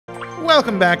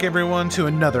Welcome back, everyone, to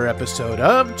another episode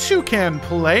of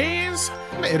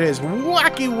ToucanPlays. It is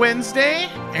Wacky Wednesday,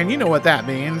 and you know what that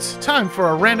means. Time for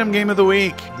a random game of the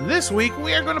week. This week,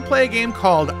 we are going to play a game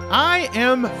called I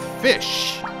Am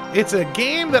Fish. It's a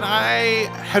game that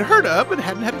I had heard of, but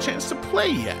hadn't had a chance to play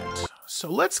yet. So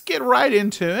let's get right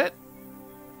into it.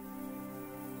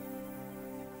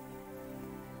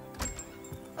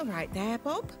 All right there,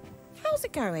 Bob. How's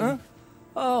it going? Huh?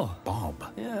 Oh, Bob.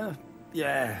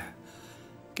 Yeah.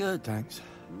 Good, thanks.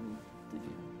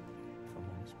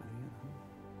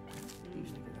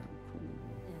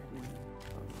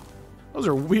 Those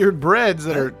are weird breads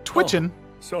that are twitching.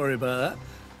 Oh, sorry about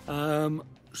that.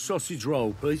 Sausage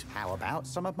roll, please. How about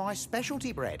some of my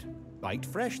specialty bread? Baked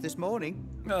fresh this morning.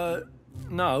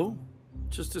 No.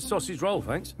 Just a sausage roll,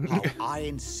 thanks. Oh, I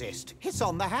insist. It's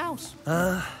on the house.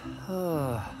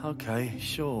 Okay,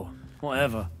 sure.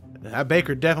 Whatever. That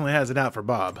baker definitely has it out for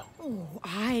Bob. Oh,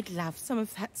 I'd love some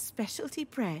of that specialty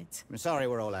bread. I'm sorry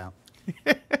we're all out.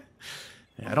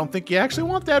 I don't think you actually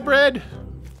want that bread.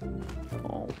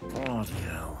 Oh, bloody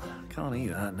hell. Can't eat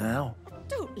that now.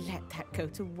 Don't let that go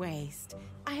to waste.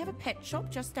 I have a pet shop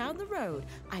just down the road.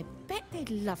 I bet they'd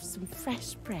love some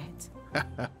fresh bread.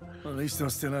 At least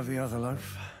I'll still have the other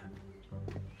loaf.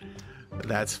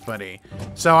 That's funny.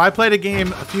 So I played a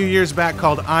game a few years back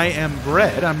called I Am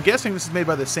Bread. I'm guessing this is made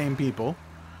by the same people.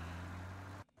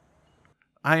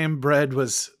 I Am Bread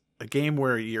was a game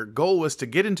where your goal was to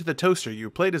get into the toaster. You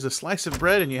played as a slice of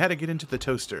bread and you had to get into the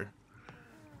toaster.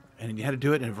 And you had to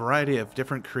do it in a variety of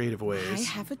different creative ways.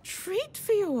 I have a treat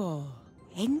for you all.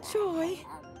 Enjoy.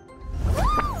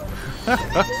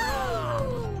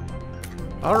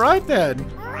 All right, then.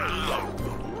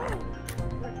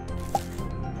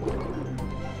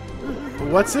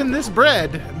 What's in this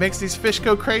bread? It makes these fish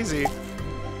go crazy.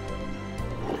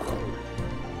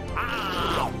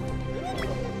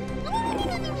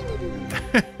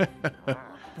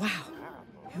 Wow.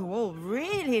 You all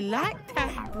really like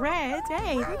that bread,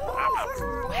 eh?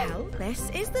 Well, this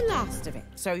is the last of it,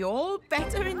 so you all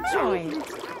better enjoy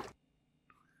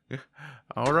it.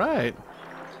 All right.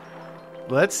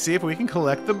 Let's see if we can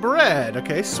collect the bread.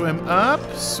 Okay, swim up,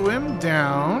 swim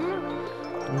down,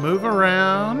 move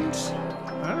around.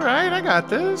 All right, I got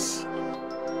this.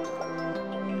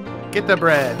 Get the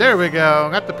bread. There we go.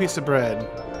 Got the piece of bread.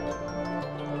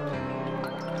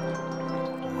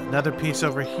 Another piece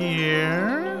over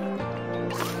here.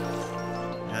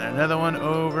 And another one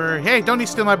over... Hey, don't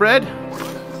steal my bread.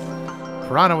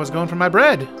 Piranha was going for my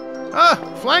bread. Ah,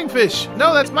 flying fish.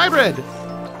 No, that's my bread.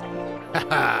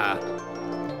 Haha.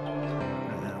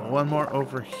 And one more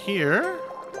over here.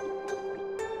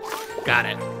 Got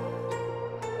it.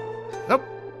 Oh,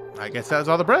 I guess that was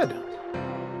all the bread.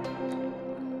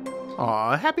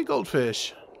 Aw, happy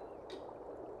goldfish.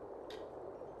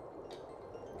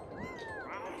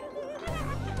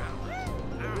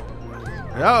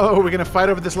 Oh, we're gonna fight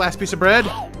over this last piece of bread?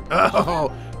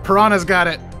 Oh, Piranha's got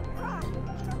it.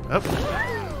 Oh.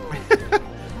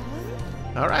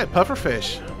 All right,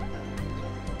 Pufferfish.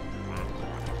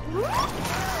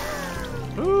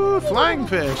 Ooh, flying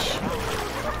fish.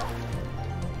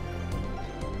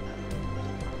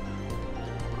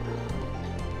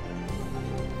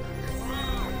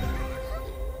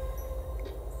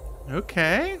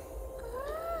 Okay.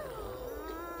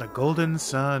 The golden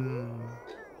sun.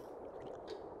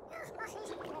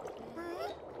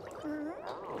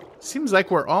 Seems like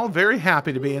we're all very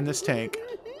happy to be in this tank.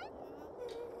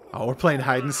 Oh, we're playing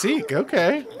hide and seek.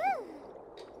 Okay.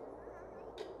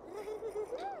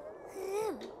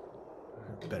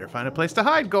 Better find a place to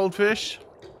hide, goldfish.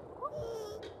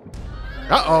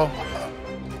 Uh-oh.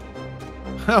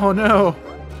 Oh, no.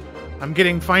 I'm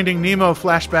getting Finding Nemo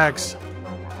flashbacks.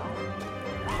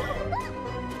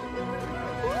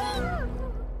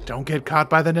 Don't get caught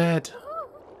by the net.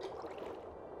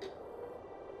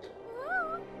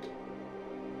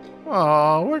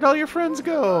 Oh, where'd all your friends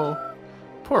go?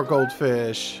 Poor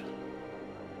goldfish.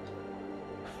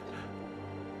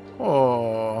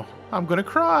 Oh, I'm gonna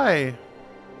cry.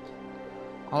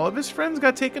 All of his friends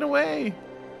got taken away.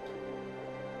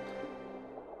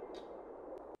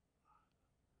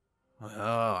 Oh,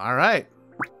 all right.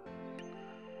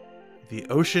 The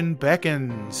ocean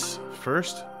beckons.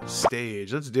 First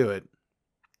stage. Let's do it.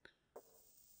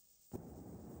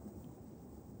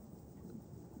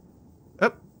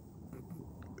 Oh.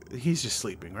 He's just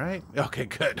sleeping, right? Okay,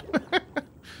 good.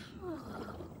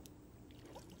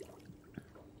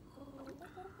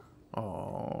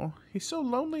 Oh, he's so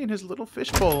lonely in his little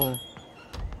fishbowl.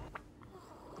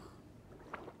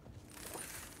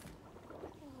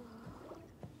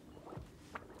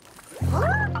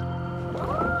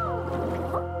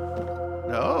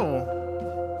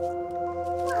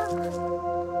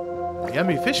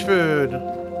 Yummy fish food.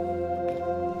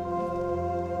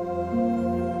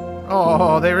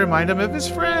 Oh, they remind him of his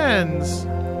friends.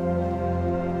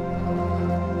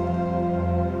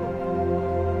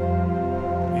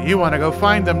 You want to go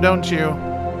find them, don't you?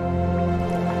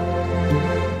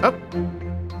 Up.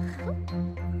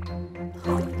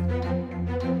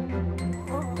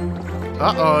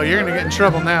 Uh-oh, you're gonna get in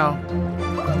trouble now.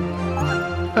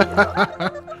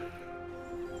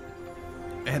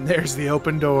 And there's the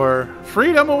open door.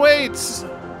 Freedom awaits!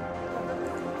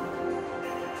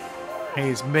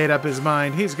 He's made up his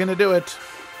mind. He's gonna do it.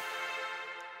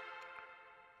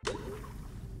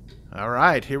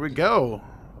 Alright, here we go.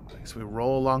 So we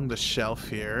roll along the shelf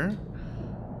here.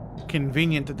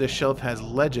 Convenient that this shelf has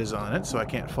ledges on it so I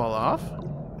can't fall off.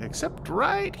 Except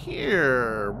right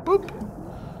here. Boop.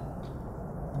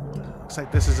 Looks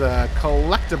like this is a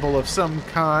collectible of some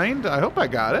kind. I hope I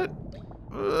got it.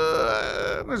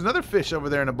 There's another fish over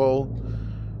there in a bowl.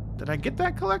 Did I get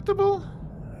that collectible?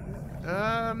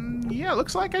 Yeah,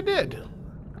 looks like I did.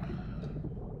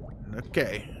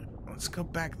 Okay, let's go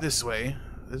back this way.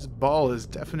 This ball is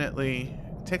definitely...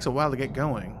 It takes a while to get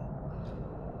going.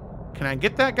 Can I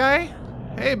get that guy?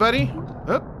 Hey, buddy.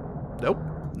 Oh, nope.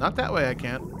 Not that way I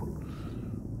can't.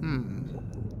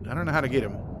 I don't know how to get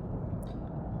him.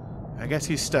 I guess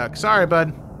he's stuck. Sorry,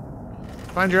 bud.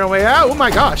 Find your own way out. Oh, my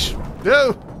gosh.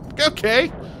 Oh,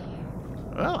 okay.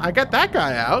 Well, I got that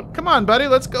guy out. Come on, buddy.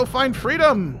 Let's go find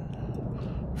freedom.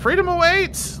 Freedom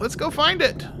awaits. Let's go find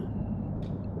it.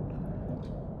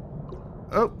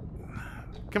 Oh.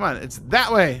 Come on. It's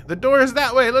that way. The door is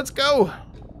that way. Let's go.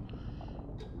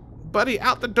 Buddy,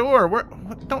 out the door.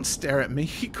 Don't stare at me.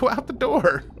 Go out the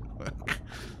door.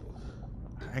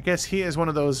 I guess he is one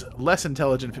of those less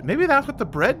intelligent fish. Maybe that's what the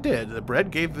bread did. The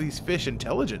bread gave these fish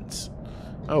intelligence.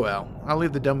 Oh well. I'll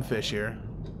leave the dumb fish here.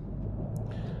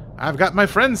 I've got my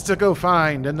friends to go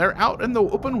find, and they're out in the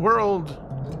open world.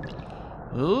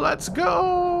 Let's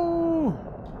go!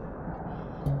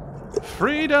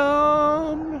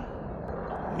 Freedom!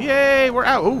 Yay, we're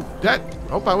out. Ooh,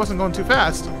 hope I wasn't going too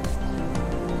fast.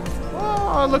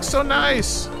 Oh, it looks so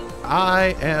nice.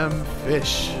 I am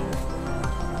fish.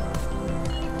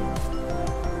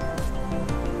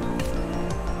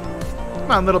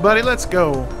 Come on, little buddy, let's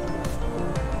go.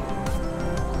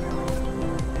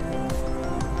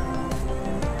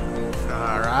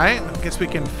 Alright, I guess we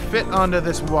can fit onto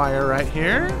this wire right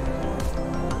here.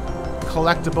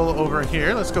 Collectible over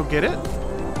here. Let's go get it.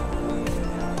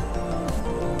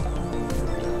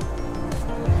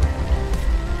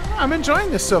 I'm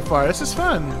enjoying this so far. This is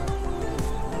fun.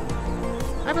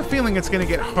 I have a feeling it's going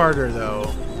to get harder, though.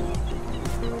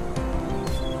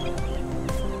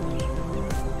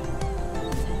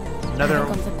 Another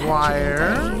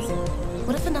wire.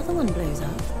 What if another one blows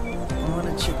up?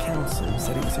 Barnardshire Council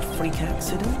said it was a freak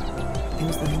accident. It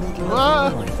was the middle of the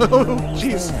night. Oh,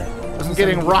 jeez. I'm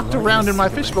getting rocked around in my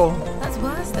fishbowl. That's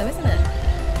worse, though, isn't it?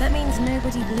 That means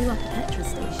nobody blew up a petrol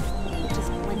station. It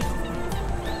just went off.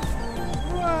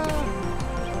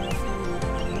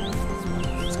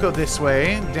 Let's go this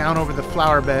way, down over the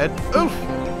flower bed. Oof!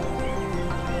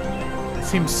 It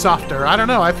seems softer. I don't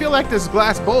know. I feel like this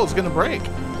glass bowl is going to break.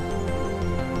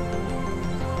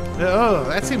 Oh,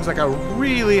 that seems like a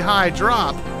really high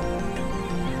drop.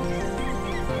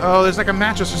 Oh, there's like a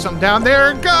mattress or something down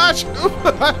there. Gosh!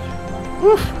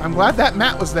 Oof, I'm glad that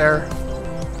mat was there.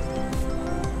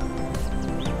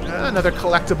 Another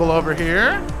collectible over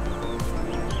here.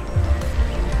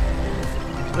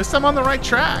 At least I'm on the right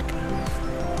track.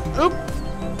 Oop.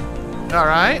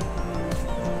 Alright.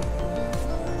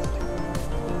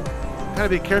 Gotta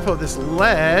be careful of this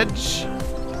ledge.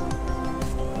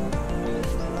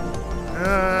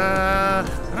 I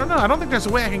don't know. I don't think there's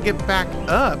a way I can get back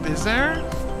up, is there?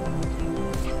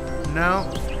 No.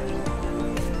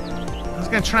 I was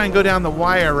going to try and go down the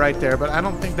wire right there, but I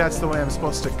don't think that's the way I'm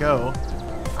supposed to go.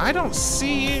 I don't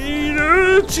see...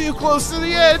 too close to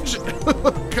the edge.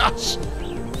 Gosh.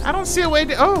 I don't see a way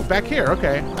to... Oh, back here.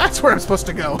 Okay. That's where I'm supposed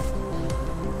to go.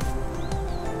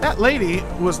 That lady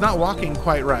was not walking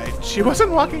quite right. She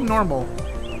wasn't walking normal.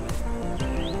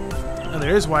 Oh,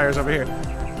 there is wires over here.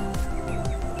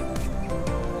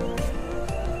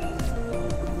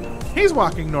 He's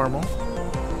walking normal.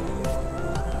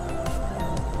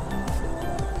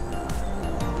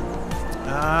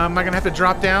 Am I gonna have to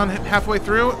drop down halfway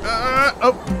through?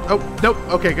 Oh, nope.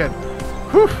 Okay, good.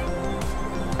 Whew.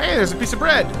 Hey, there's a piece of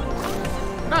bread.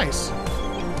 Nice.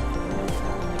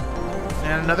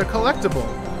 And another collectible.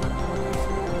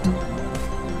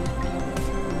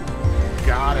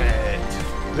 Got it.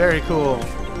 Very cool.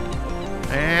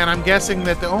 And I'm guessing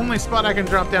that the only spot I can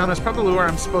drop down is probably where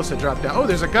I'm supposed to drop down. Oh,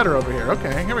 there's a gutter over here.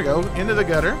 Okay, here we go. Into the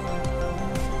gutter.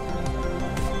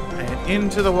 And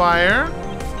into the wire.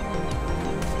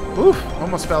 Oof,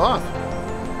 almost fell off.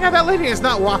 Yeah, that lady is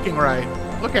not walking right.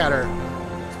 Look at her.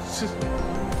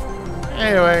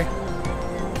 Anyway.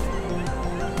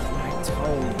 I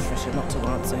told Trisha not to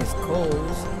answer his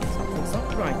calls. Something's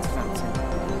not right about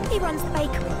him. He runs the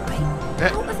bakery, right?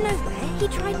 Out of nowhere, he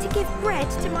tried to give bread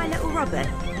to my little Robert.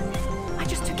 I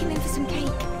just took him in for some cake.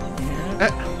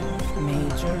 Yeah.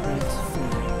 Major red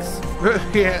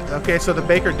flags. Yeah, okay, so the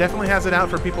baker definitely has it out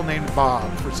for people named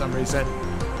Bob for some reason.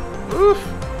 Oof.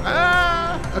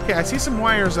 Okay, I see some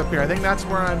wires up here. I think that's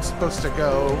where I'm supposed to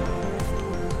go.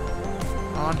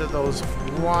 Onto those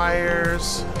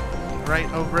wires. Right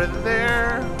over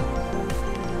there.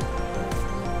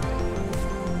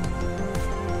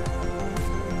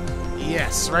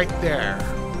 Yes, right there.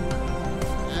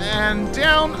 And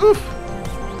down. Oof.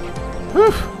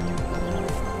 Oof.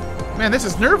 Man, this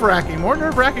is nerve-wracking. More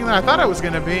nerve-wracking than I thought it was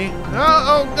going to be.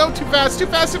 Oh, go too fast, too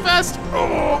fast, too fast.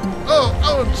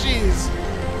 Oh, jeez.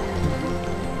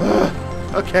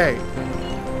 Okay.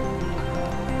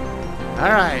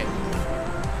 All right.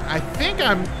 I think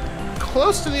I'm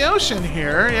close to the ocean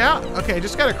here. Yeah. Okay,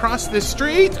 just got to cross this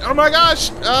street. Oh my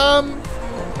gosh.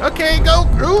 Okay, go.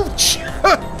 Ooh.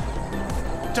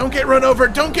 Don't get run over.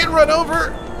 Don't get run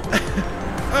over.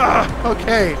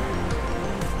 Okay.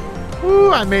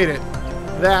 Woo, I made it.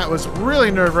 That was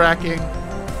really nerve-wracking.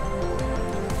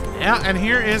 Yeah, and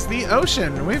here is the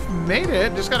ocean. We've made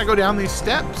it. Just got to go down these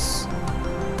steps.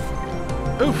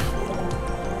 Oof.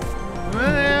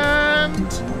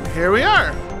 And here we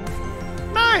are.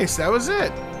 Nice, that was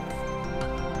it.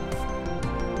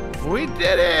 We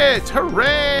did it!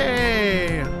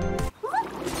 Hooray!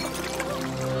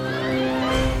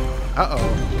 Uh-oh.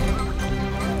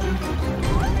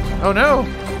 Oh no!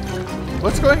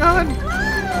 What's going on?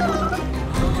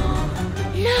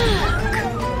 Look!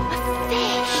 A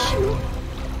fish!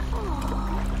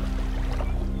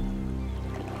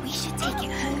 We should take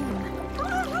it home.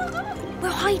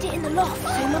 We'll hide it in the loft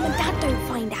so Mum and Dad don't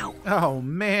find out. Oh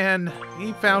man,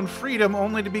 he found freedom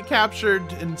only to be captured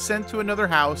and sent to another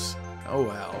house. Oh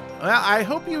well. Well, I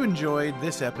hope you enjoyed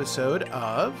this episode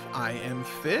of I Am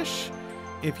Fish.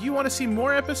 If you want to see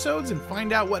more episodes and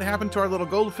find out what happened to our little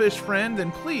goldfish friend,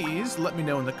 then please let me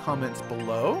know in the comments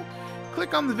below.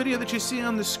 Click on the video that you see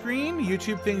on the screen.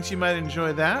 YouTube thinks you might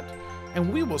enjoy that.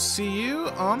 And we will see you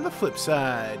on the flip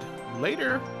side.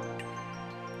 Later.